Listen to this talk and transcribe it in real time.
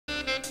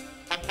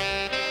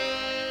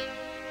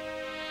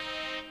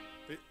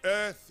The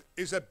earth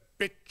is a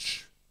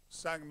bitch,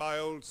 sang my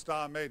old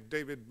star mate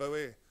David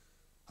Bowie.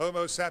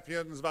 Homo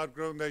sapiens have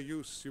outgrown their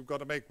use. You've got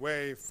to make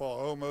way for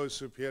Homo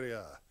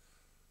superior.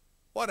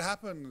 What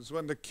happens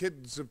when the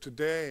kids of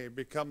today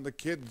become the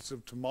kids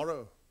of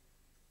tomorrow?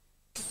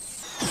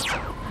 With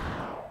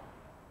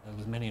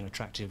many an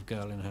attractive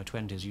girl in her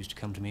 20s used to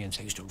come to me and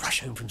say, I used to rush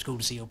home from school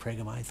to see your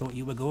programme, I thought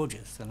you were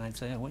gorgeous. And I'd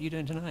say, oh, what are you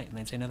doing tonight? And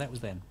they'd say, no, that was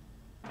then.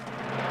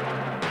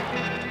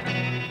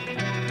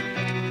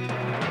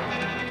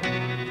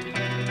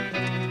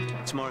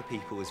 Tomorrow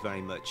People was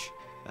very much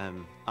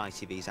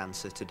ITV's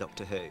answer to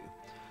Doctor Who,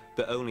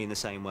 but only in the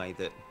same way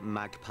that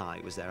Magpie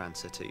was their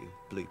answer to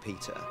Blue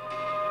Peter.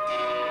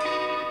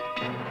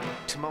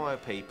 Tomorrow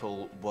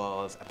People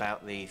was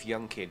about these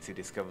young kids who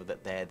discover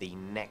that they're the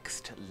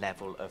next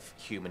level of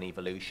human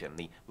evolution,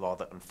 the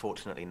rather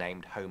unfortunately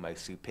named Homo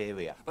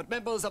superior. But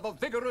members of a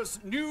vigorous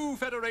new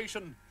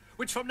federation,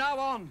 which from now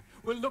on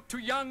will look to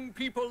young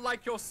people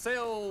like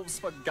yourselves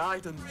for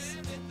guidance.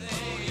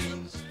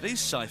 These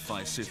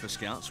sci-fi super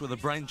scouts were the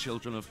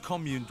brainchildren of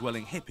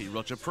commune-dwelling hippie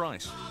Roger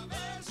Price,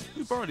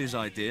 who borrowed his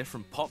idea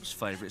from Pop's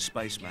favourite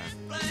spaceman.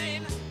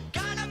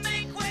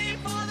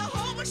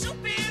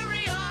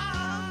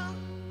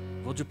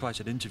 Roger Price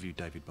had interviewed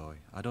David Bowie.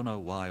 I don't know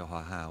why or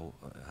how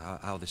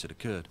this had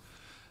occurred.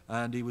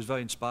 And he was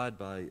very inspired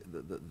by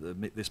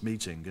this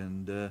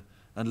meeting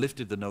and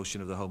lifted the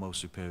notion of the Homo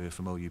superior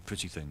from, oh, you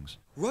pretty things.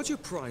 Roger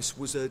Price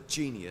was a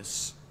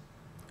genius,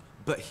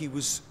 but he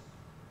was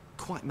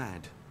quite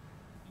mad.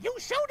 You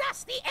showed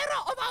us the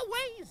error of our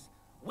ways.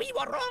 We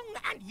were wrong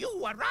and you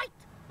were right.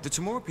 The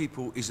Tomorrow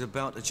People is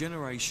about a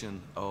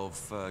generation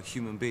of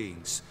human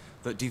beings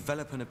that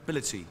develop an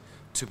ability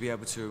to be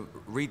able to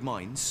read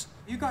minds.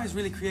 Are you guys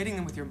really creating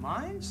them with your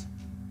minds?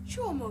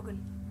 Sure,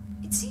 Morgan.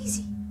 It's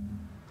easy.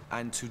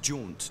 And to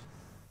jaunt.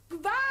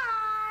 Bye!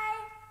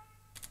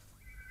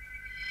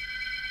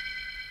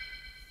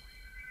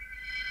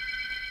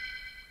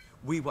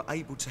 We were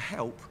able to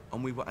help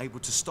and we were able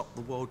to stop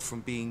the world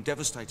from being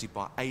devastated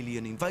by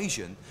alien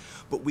invasion,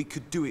 but we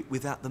could do it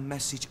without the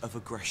message of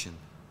aggression.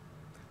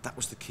 That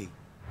was the key.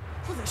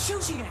 Oh, they're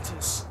shooting at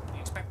us! What do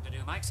you expect to do,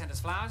 Mike? Send us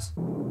flowers?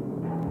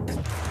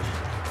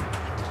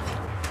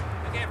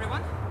 Okay,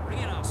 everyone, bring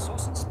in our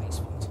sauce and space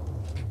fleet.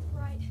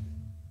 Right.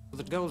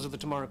 The goals of the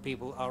Tomorrow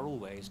People are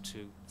always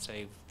to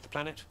save the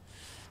planet,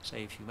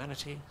 save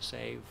humanity,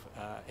 save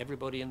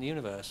everybody in the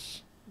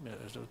universe.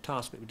 It's a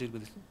task that we did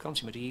with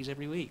consummate ease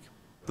every week.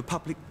 The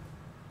public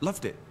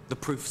loved it. The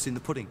proof's in the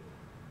pudding.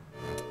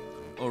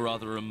 Or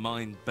rather a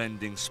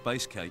mind-bending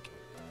space cake.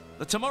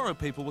 The Tomorrow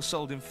People were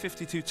sold in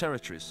 52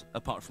 territories,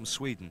 apart from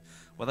Sweden,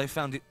 where they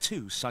found it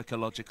too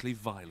psychologically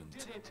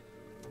violent.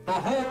 The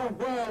whole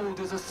world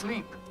is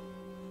asleep.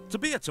 To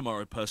be a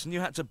Tomorrow person, you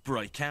had to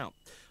break out,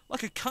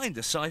 like a kind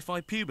of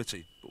sci-fi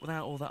puberty, but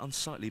without all that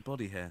unsightly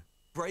body hair.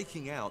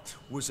 Breaking out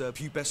was a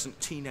pubescent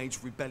teenage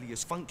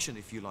rebellious function,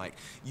 if you like.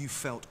 You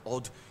felt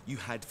odd, you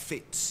had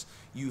fits,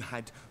 you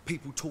had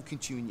people talking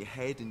to you in your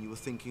head and you were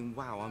thinking,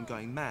 wow, I'm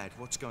going mad,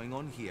 what's going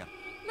on here?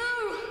 No!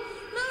 No,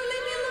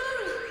 leave me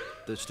alone!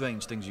 The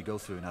strange things you go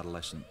through in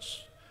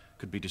adolescence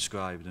could be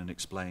described and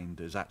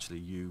explained as actually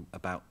you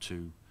about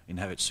to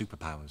inherit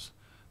superpowers.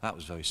 That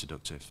was very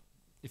seductive.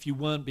 If you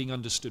weren't being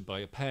understood by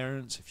your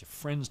parents, if your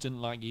friends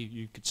didn't like you,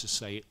 you could just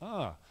say,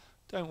 ah,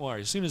 don't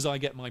worry, as soon as I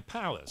get my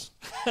powers,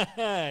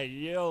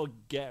 you'll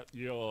get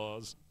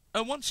yours.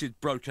 And once you'd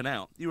broken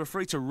out, you were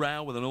free to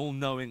row with an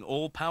all-knowing,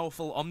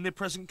 all-powerful,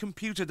 omnipresent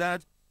computer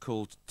dad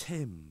called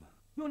Tim.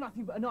 You're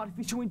nothing but an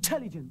artificial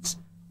intelligence.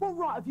 What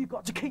right have you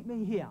got to keep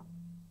me here?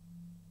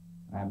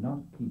 I am not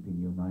keeping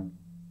you, Mike.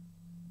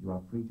 You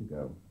are free to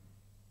go.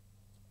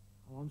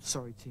 Oh, I'm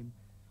sorry, Tim.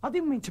 I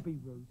didn't mean to be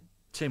rude.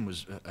 Tim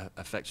was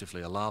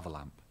effectively a lava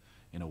lamp,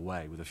 in a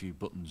way, with a few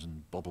buttons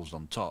and bubbles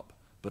on top.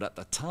 But at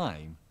the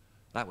time,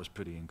 that was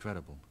pretty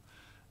incredible.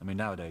 I mean,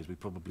 nowadays we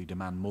probably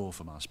demand more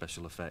from our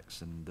special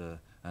effects and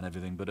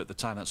everything, but at the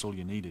time that's all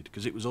you needed,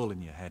 because it was all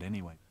in your head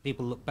anyway.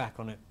 People look back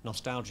on it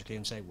nostalgically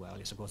and say, well,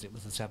 yes, of course, it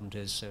was the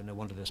 70s, so no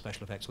wonder the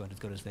special effects weren't as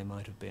good as they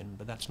might have been.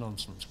 But that's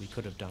nonsense. We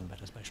could have done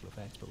better special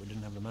effects, but we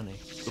didn't have the money.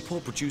 The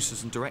poor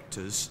producers and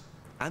directors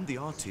and the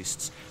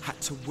artists had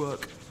to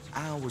work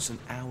hours and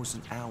hours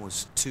and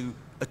hours to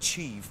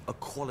achieve a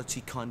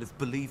quality kind of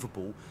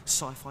believable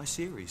sci-fi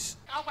series.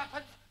 Our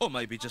weapons Or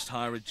maybe just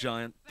hire a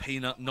giant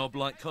peanut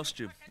knob-like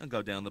costume and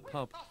go down the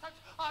pub.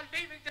 are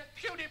leaving this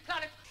puny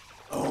planet.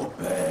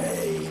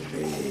 Obey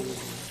me.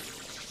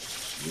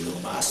 You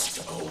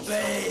must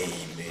obey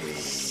me.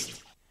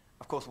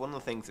 Of course, one of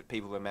the things that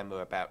people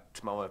remember about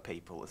Tomorrow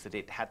People is that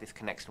it had this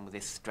connection with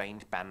this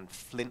strange band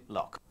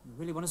Flintlock. You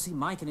really want to see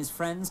Mike and his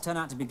friends turn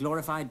out to be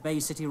glorified Bay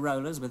City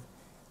rollers with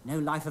no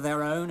life of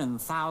their own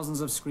and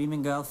thousands of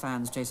screaming girl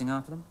fans chasing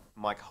after them?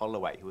 Mike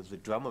Holloway, who was the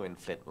drummer in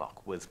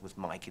Flintlock, was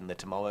Mike in the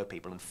Tomorrow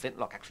People, and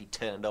Flintlock actually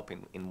turned up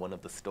in one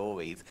of the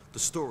stories. The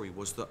story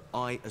was that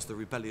I, as the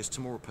rebellious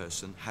Tomorrow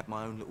person, had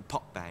my own little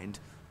pop band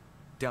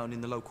down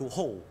in the local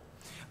hall,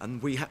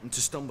 and we happened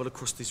to stumble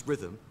across this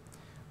rhythm,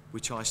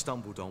 which I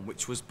stumbled on,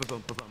 which was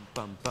ba-bum, ba-bum,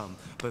 bum, bum,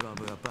 ba-bum,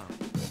 ba-bum.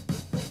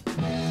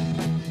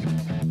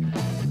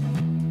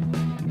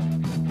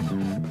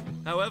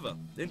 However,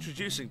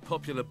 introducing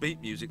popular beat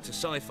music to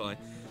sci-fi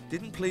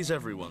didn't please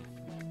everyone.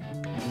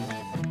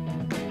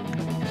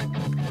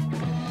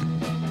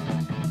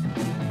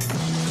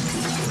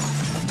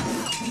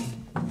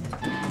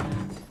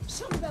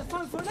 Somebody better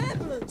phone for an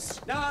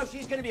ambulance. No,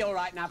 she's going to be all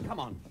right now. Come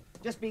on.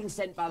 Just being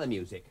sent by the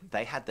music.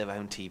 They had their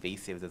own TV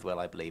series as well,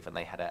 I believe, and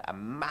they had a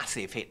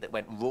massive hit that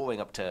went roaring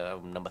up to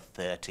number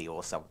 30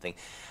 or something,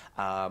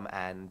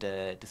 and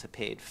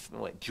disappeared,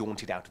 well,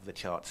 jaunted out of the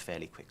charts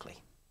fairly quickly.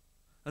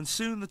 And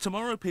soon the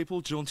Tomorrow People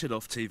jaunted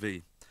off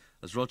TV,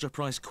 as Roger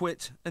Price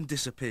quit and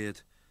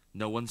disappeared.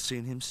 No one's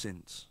seen him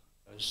since.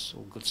 As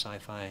all good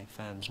sci-fi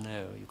fans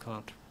know, you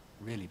can't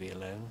really be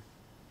alone.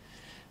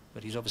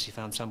 But he's obviously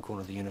found some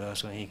corner of the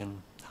universe where he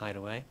can hide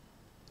away.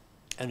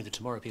 Only the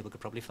Tomorrow People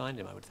could probably find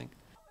him, I would think.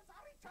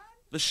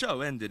 The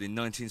show ended in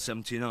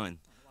 1979,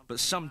 but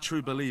some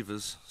true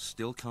believers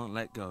still can't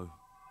let go.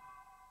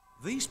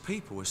 These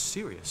people are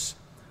serious.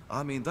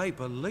 I mean, they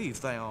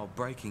believe they are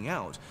breaking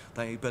out.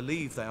 They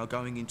believe they are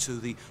going into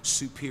the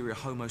superior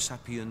Homo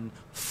sapien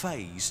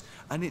phase,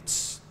 and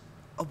it's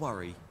a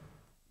worry.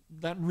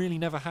 That really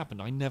never happened.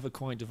 I never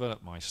quite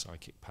developed my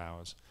psychic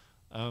powers.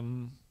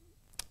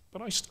 But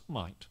I still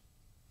might.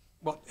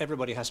 What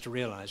everybody has to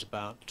realise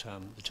about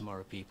the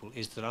Tomorrow People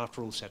is that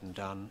after all said and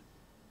done,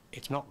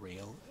 it's not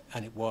real,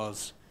 and it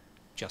was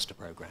just a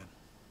programme.